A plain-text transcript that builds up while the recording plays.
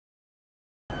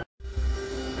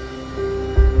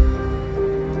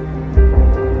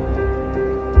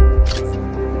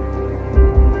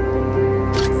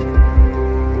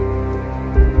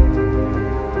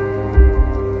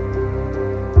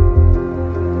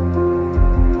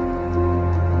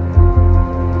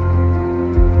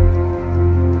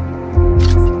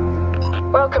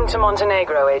to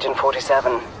Montenegro, Agent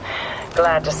 47.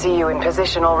 Glad to see you in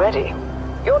position already.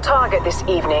 Your target this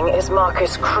evening is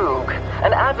Marcus Krug,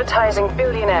 an advertising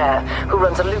billionaire who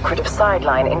runs a lucrative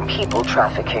sideline in people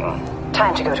trafficking.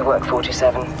 Time to go to work,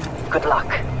 47. Good luck.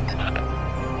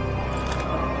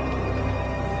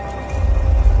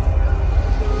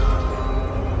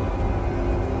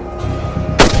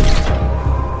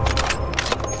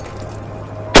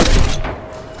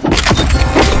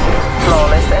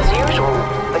 Flawless as usual.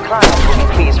 The client will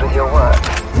be pleased with your work.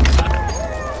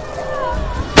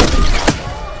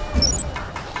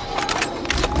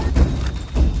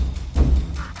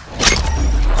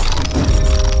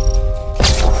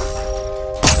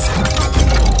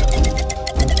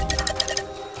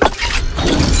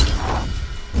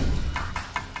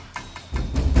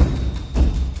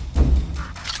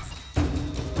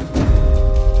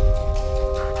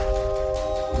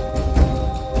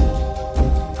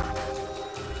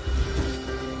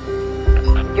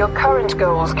 Your current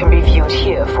goals can be viewed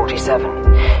here,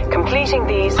 47. Completing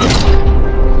these...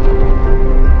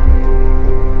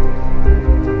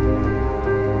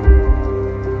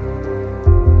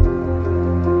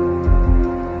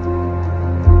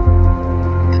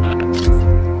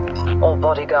 All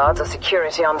bodyguards or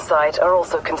security on site are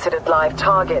also considered live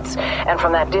targets, and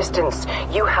from that distance,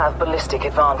 you have ballistic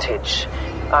advantage.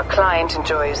 Our client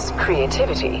enjoys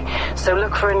creativity, so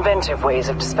look for inventive ways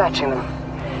of dispatching them.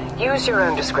 Use your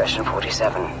own discretion,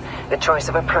 47. The choice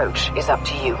of approach is up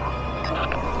to you.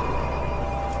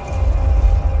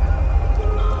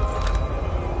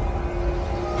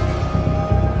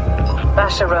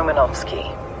 Basha Romanovsky,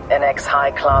 an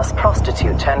ex-high-class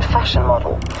prostitute turned fashion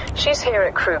model. She's here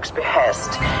at Krug's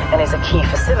behest and is a key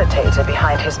facilitator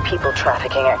behind his people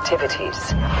trafficking activities.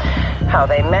 How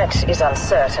they met is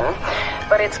uncertain,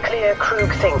 but it's clear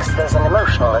Krug thinks there's an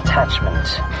emotional attachment.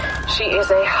 She is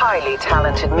a highly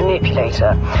talented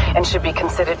manipulator and should be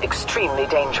considered extremely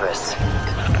dangerous.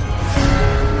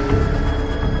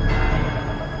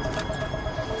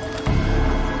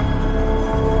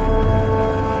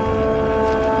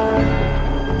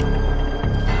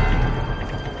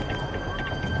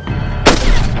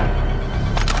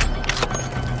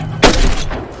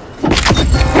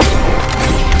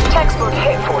 Textbook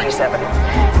hit, 47.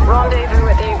 Rendezvous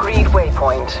at the agreed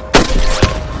waypoint.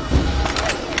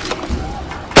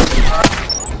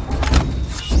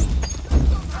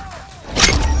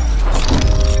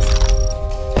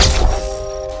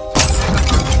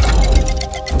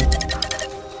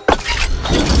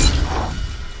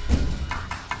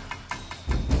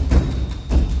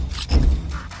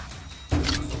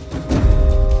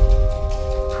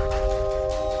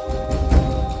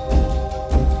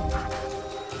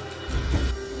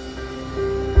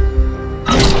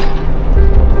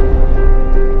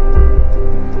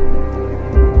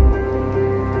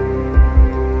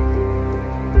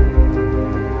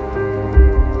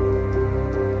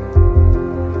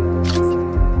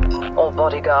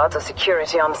 Bodyguards or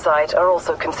security on site are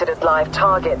also considered live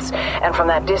targets, and from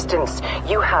that distance,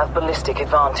 you have ballistic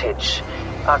advantage.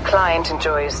 Our client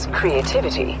enjoys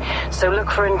creativity, so look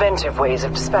for inventive ways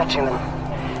of dispatching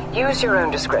them. Use your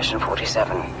own discretion,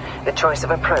 47. The choice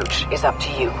of approach is up to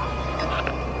you.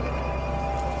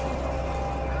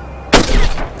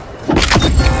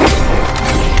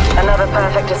 Another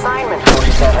perfect assignment,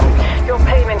 47. Your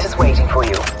payment is waiting for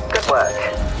you. Good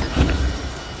work.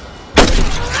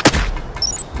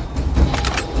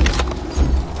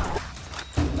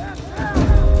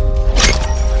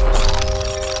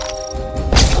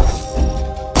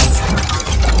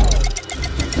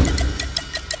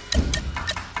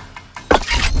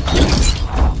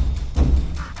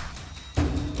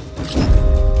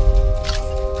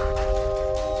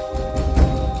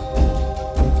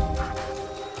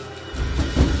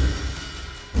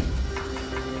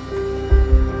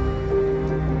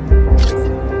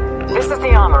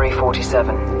 The Armory,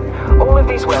 47. All of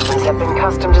these weapons have been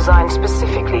custom designed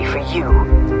specifically for you.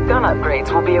 Gun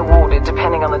upgrades will be awarded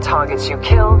depending on the targets you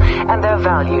kill and their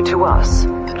value to us.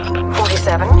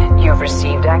 47, you've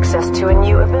received access to a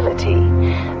new ability.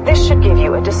 This should give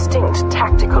you a distinct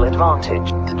tactical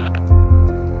advantage.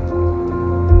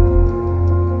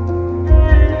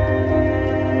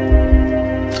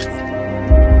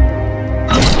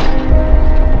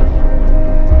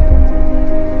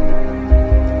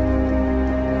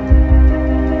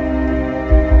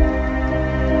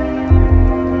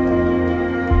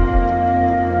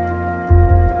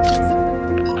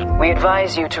 We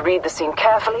advise you to read the scene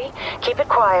carefully, keep it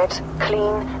quiet,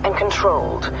 clean, and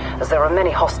controlled, as there are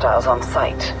many hostiles on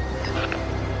site.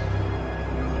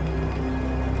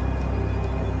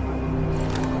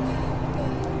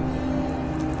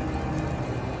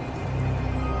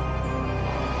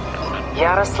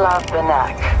 Yaroslav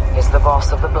Benak is the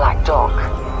boss of the Black Dog,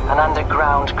 an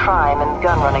underground crime and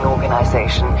gun-running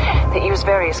organization that use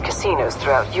various casinos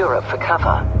throughout Europe for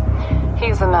cover. He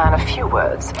is a man of few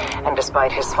words, and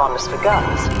despite his fondness for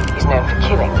guns, he's known for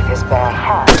killing with his bare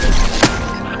hands.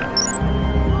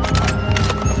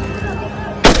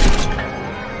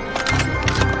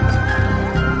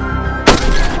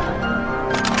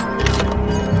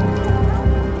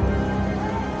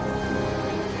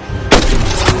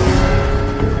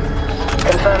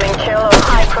 Confirming kill on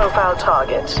high-profile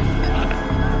target.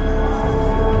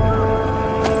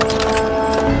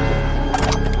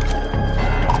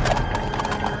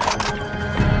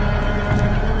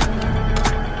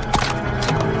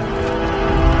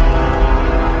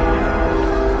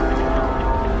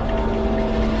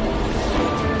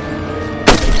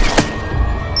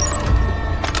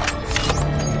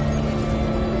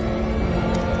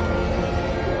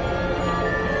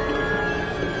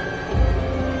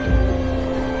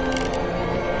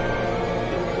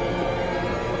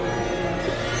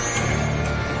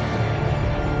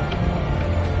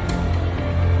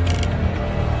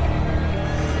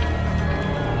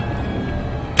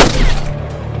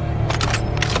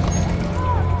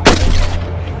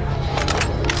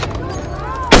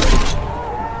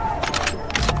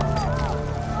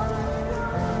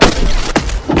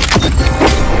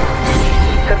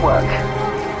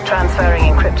 Transferring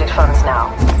encrypted funds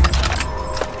now.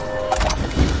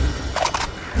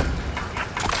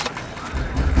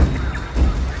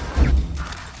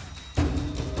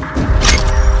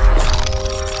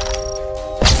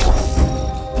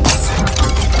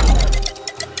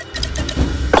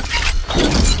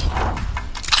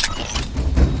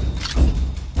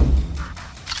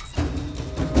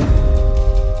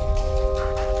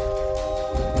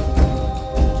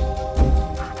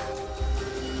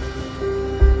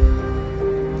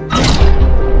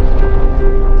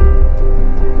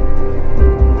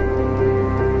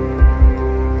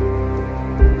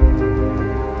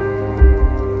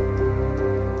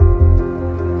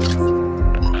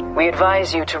 We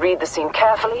advise you to read the scene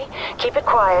carefully, keep it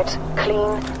quiet,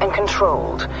 clean, and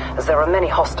controlled, as there are many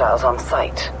hostiles on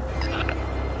site.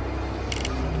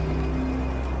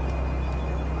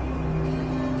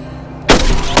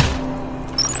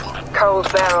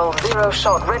 Cold barrel, 0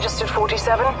 shot registered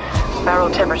 47,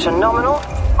 barrel temperature nominal,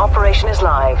 operation is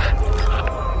live.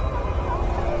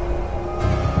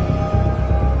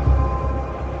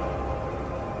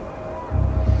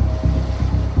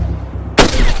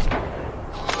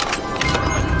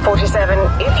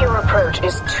 If your approach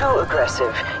is too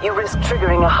aggressive, you risk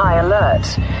triggering a high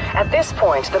alert. At this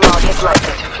point, the mark is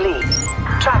likely to flee.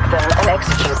 Track them and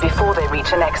execute before they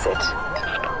reach an exit.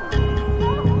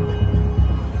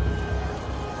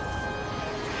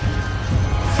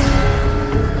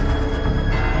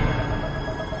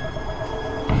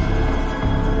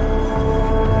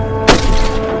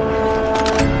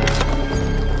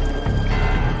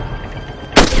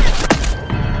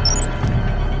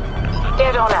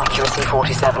 On accuracy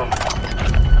 47.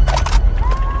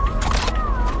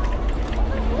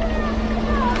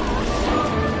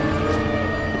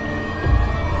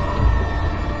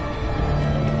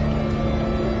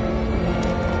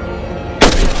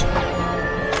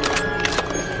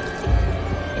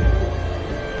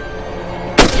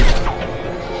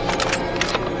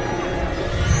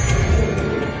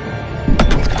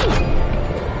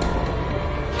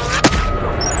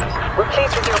 We're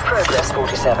pleased with your progress,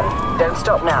 47. Don't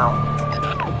stop now.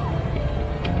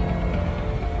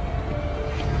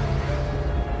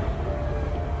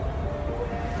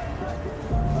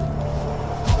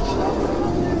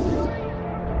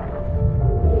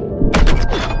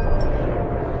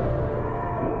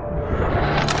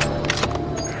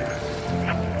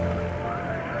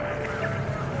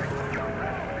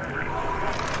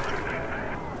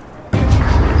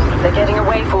 They're getting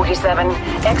away, 47.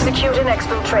 Execute and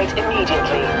exfiltrate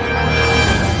immediately.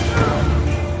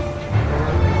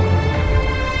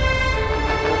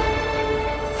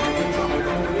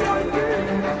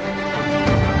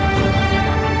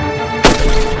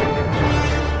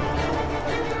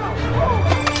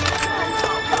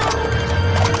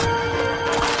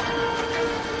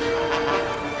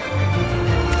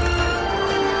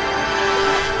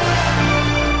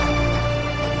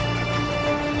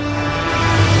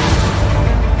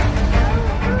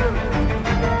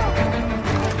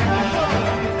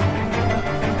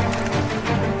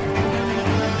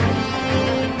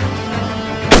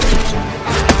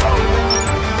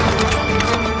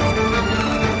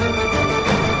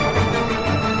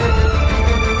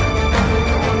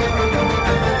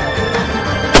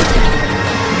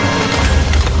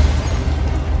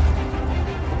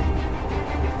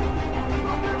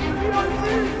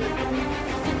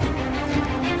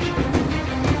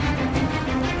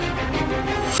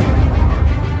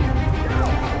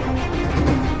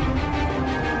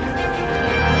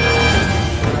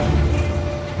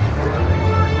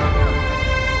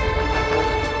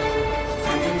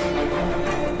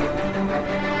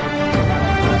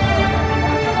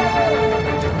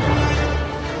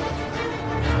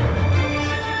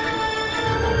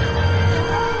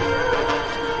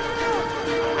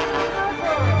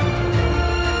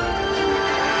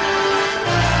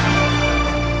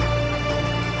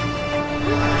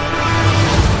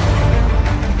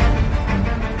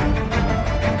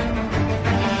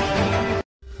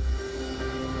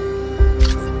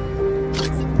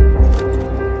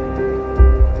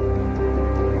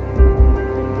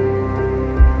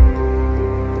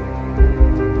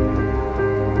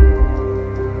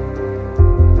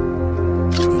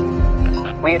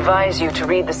 advise you to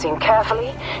read the scene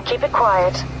carefully, keep it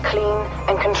quiet, clean,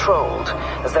 and controlled,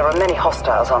 as there are many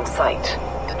hostiles on site.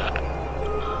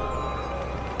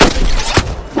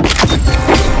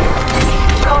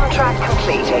 Contract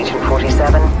complete, Agent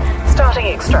 47. Starting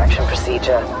extraction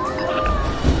procedure.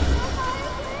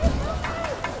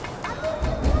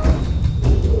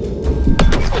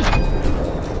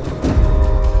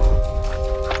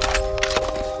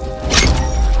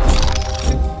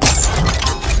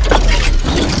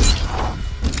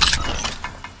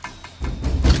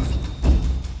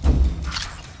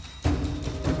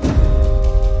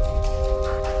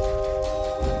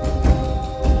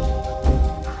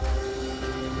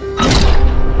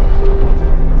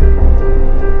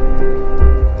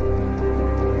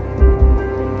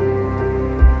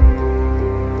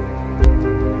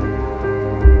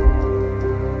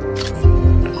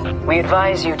 We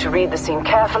advise you to read the scene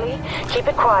carefully, keep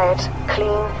it quiet,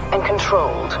 clean, and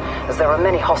controlled, as there are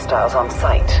many hostiles on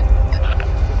site.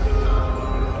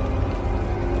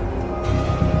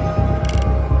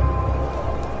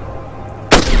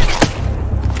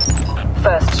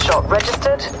 First shot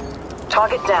registered.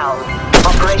 Target down.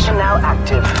 Operation now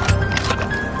active.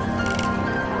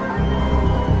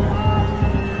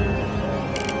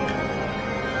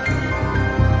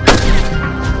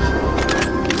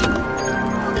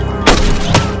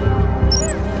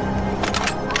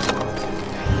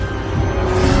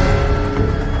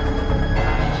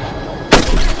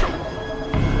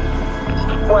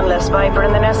 One less Viper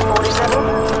in the nest, 47.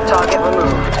 Target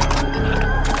removed.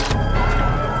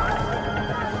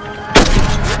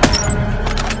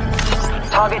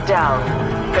 Target down.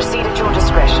 Proceed at your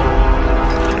discretion.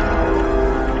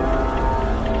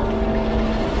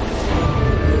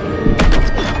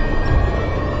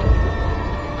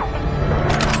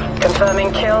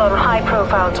 Confirming kill on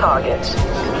high-profile target.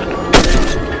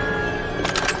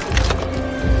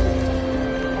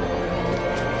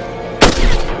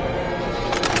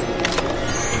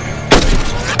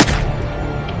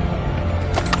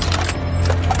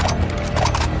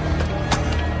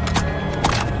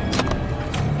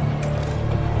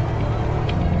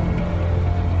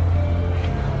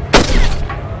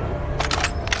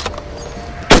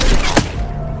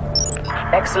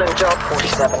 Excellent job,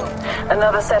 47.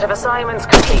 Another set of assignments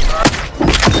complete.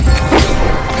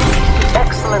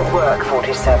 Excellent work,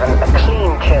 47. A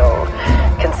clean kill.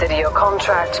 Consider your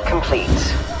contract complete.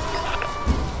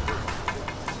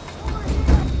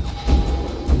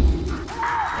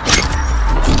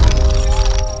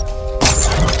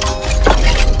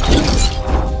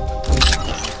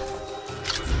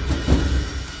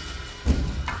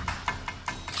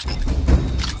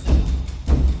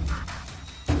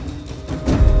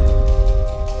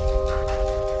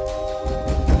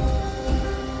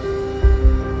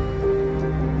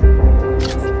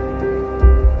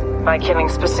 By killing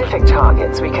specific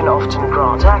targets, we can often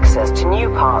grant access to new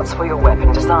parts for your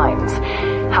weapon designs.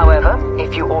 However,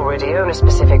 if you already own a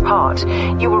specific part,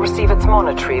 you will receive its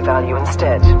monetary value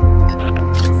instead.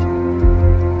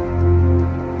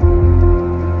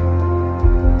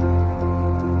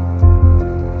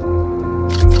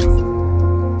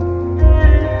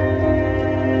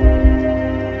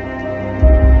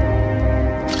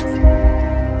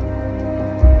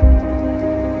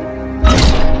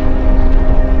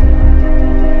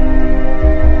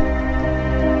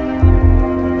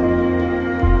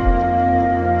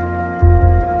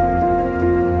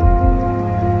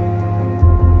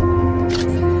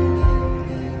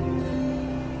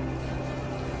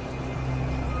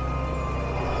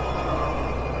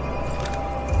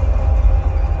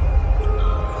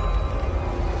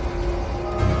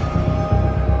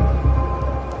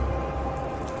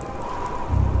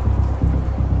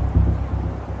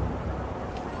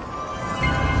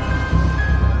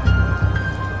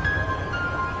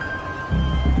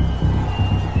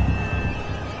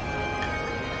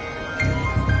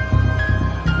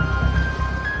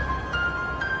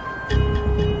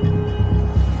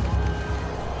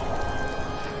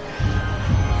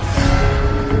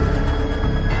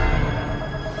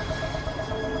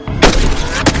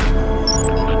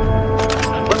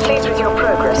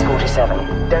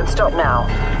 Don't stop now.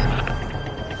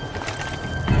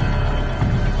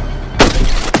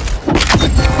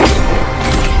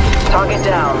 Target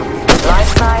down.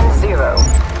 Lifetime 0.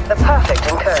 The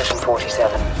perfect incursion,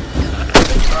 47.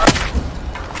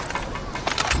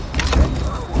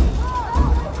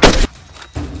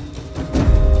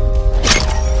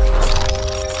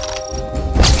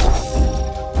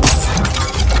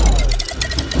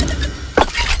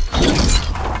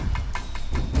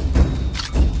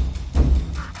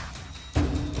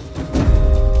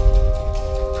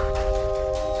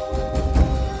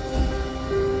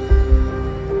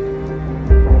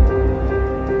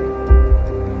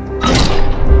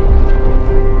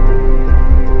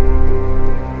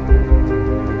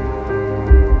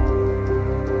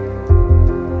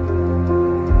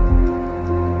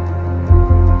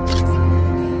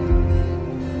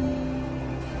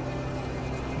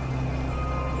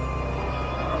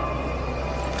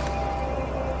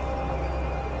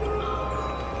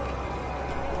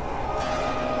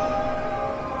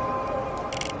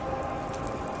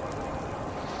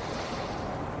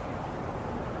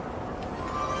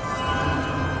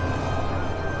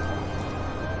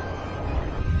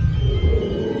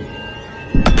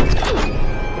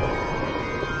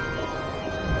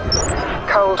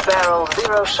 Gold barrel,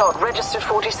 0 shot registered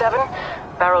 47.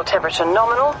 Barrel temperature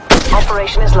nominal.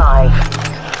 Operation is live.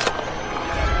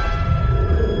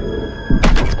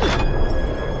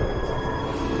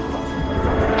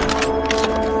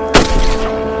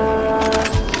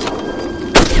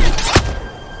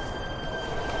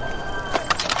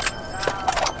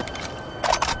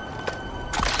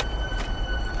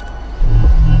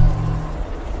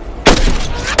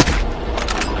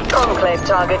 Conclave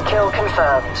target kill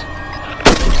confirmed.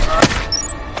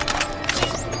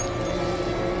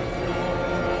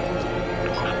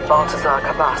 Baltazar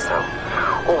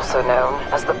Cabasso, also known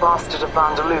as the Bastard of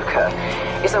Bandaluca,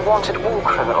 is a wanted war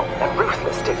criminal and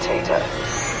ruthless dictator.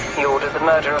 He ordered the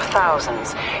murder of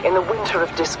thousands in the winter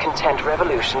of discontent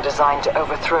revolution designed to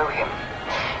overthrow him.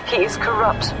 He is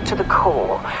corrupt to the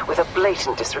core, with a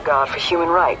blatant disregard for human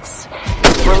rights.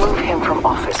 Remove him from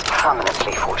office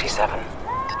permanently, 47.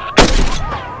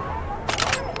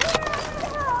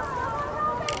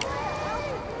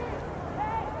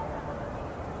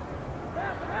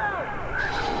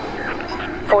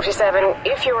 47,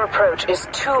 if your approach is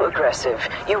too aggressive,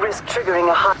 you risk triggering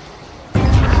a high...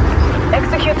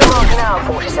 Execute the mark now,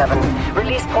 47.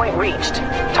 Release point reached.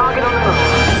 Target on the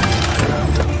move.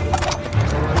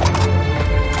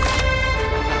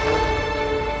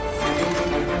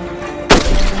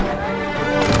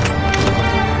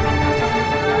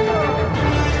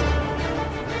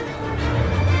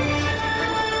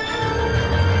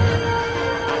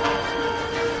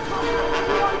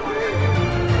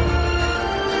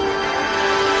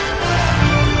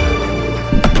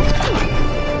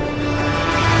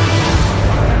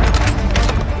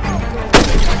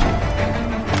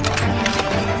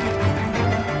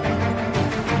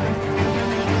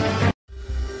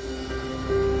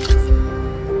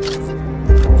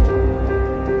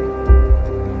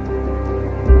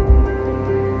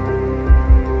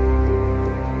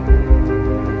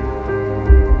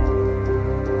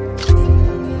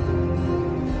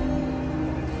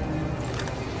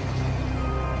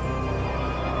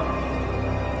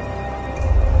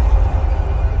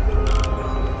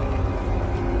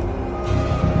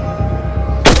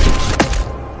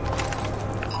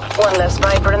 One less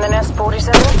Viper in the nest,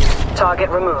 47. Target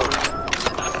removed.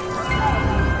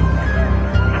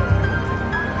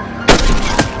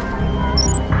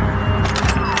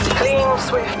 Clean,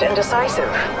 swift, and decisive.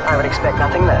 I would expect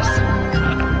nothing less.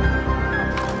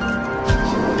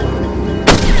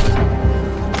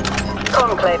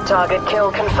 Conclave target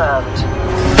kill confirmed.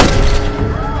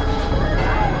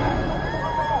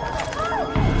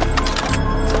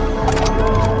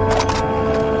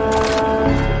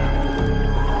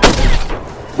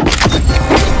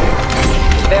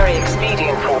 Very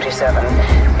expedient, 47.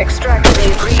 Extract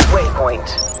the agreed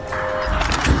waypoint.